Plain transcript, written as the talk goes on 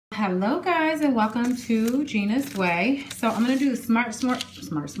Hello guys, and welcome to Gina's Way. So I'm gonna do the smart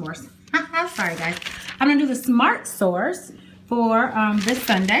s'mores. Sorry guys. I'm gonna do the smart source for this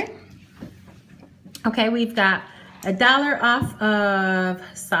Sunday. Okay, we've got $1 off of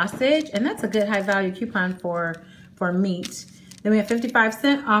sausage, and that's a good high value coupon for meat. Then we have 55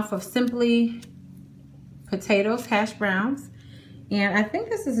 cents off of Simply potatoes, hash browns. And I think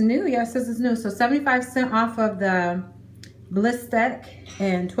this is new. Yes, this is new. So 75 cents off of the Bliss Stack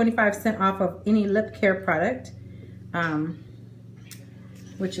and 25 cents off of any lip care product,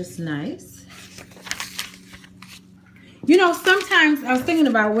 which is nice. You know, sometimes I was thinking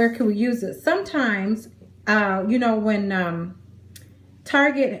about where could we use it. Sometimes, you know, when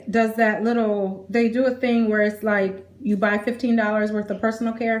Target does that little, they do a thing where it's like you buy $15 worth of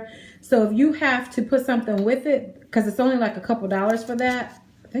personal care. So if you have to put something with it, because it's only like a couple dollars for that,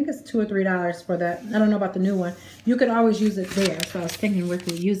 I think it's $2 or $3 for that. I don't know about the new one. You could always use it there. So I was thinking where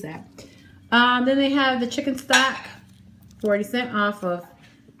could we use that. Then they have the chicken stock, 40 cents off of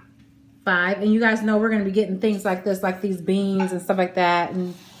 5. And you guys know we're going to be getting things like this, like these beans and stuff like that.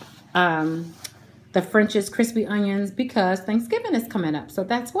 And the French's crispy onions, because Thanksgiving is coming up. So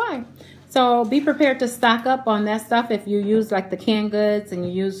that's why. So be prepared to stock up on that stuff if you use like the canned goods and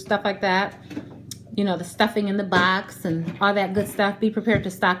you use stuff like that. You know, the stuffing in the box and all that good stuff. Be prepared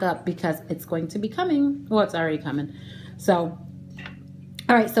to stock up because it's going to be coming. Well, it's already coming. So,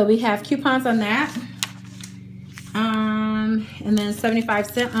 all right, so we have coupons on that. And then 75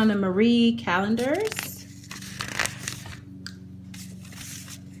 cents on the Marie calendars.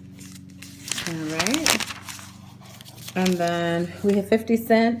 All right. And then we have 50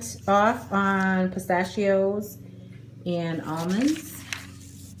 cents off on pistachios and almonds.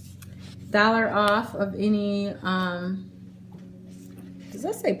 $1 off of any, does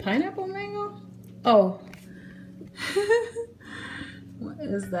that say pineapple mango? Oh, what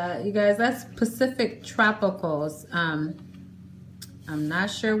is that? You guys, that's Pacific Tropicals. I'm not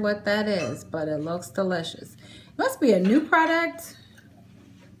sure what that is, but it looks delicious. It must be a new product.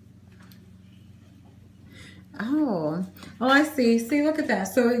 Oh, I see. See, look at that.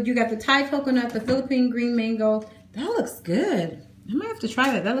 So you got the Thai coconut, the Philippine green mango. That looks good. I might have to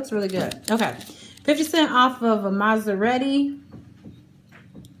try that. That looks really good. Okay. 50 cents off of a Marzetti.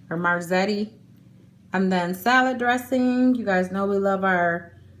 And then salad dressing. You guys know we love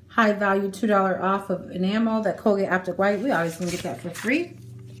our high value $2 off of enamel, that Colgate Optic White. We always can get that for free.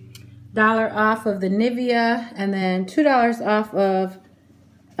 $1 off of the Nivea. And then $2 off of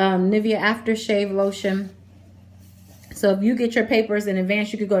Nivea Aftershave Lotion. So if you get your papers in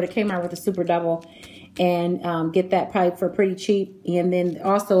advance, you could go to Kmart with a Super Double and get that probably for pretty cheap. And then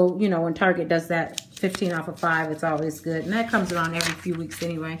also, you know, when Target does that 15 off of 5, it's always good. And that comes around every few weeks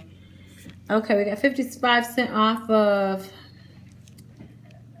anyway. Okay, we got 55 cents off of,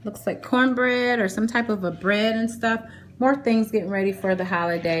 looks like cornbread or some type of a bread and stuff. More things getting ready for the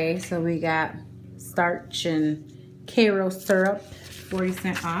holiday. So we got starch and Karo syrup, 40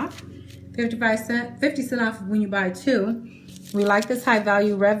 cents off. 50 cents off when you buy 2. We like this high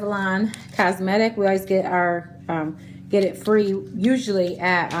value Revlon cosmetic. We always get our get it free, usually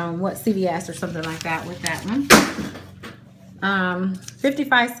at CVS or something like that with that one.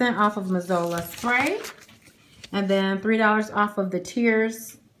 55 cents off of Mazola spray, and then $3 off of the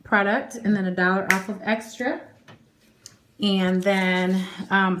Tears product, and then $1 off of Extra, and then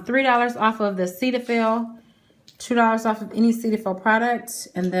 $3 off of the Cetaphil, $2 off of any Cetaphil product,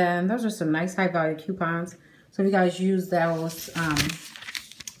 and then those are some nice high value coupons. So if you guys use those,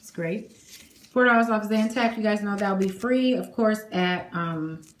 it's great. $4 off Zantac. You guys know that'll be free, of course, at,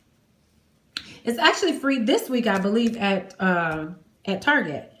 it's actually free this week, I believe, at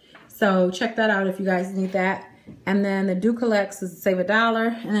Target. So check that out if you guys need that. And then the Ducalex is save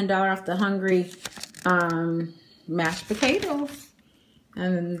 $1, and then $1 off the Hungry mashed potatoes.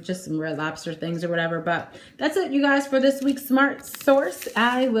 And then just some Red Lobster things or whatever. But that's it, you guys, for this week's Smart Source.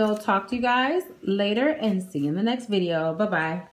 I will talk to you guys later and see you in the next video. Bye-bye.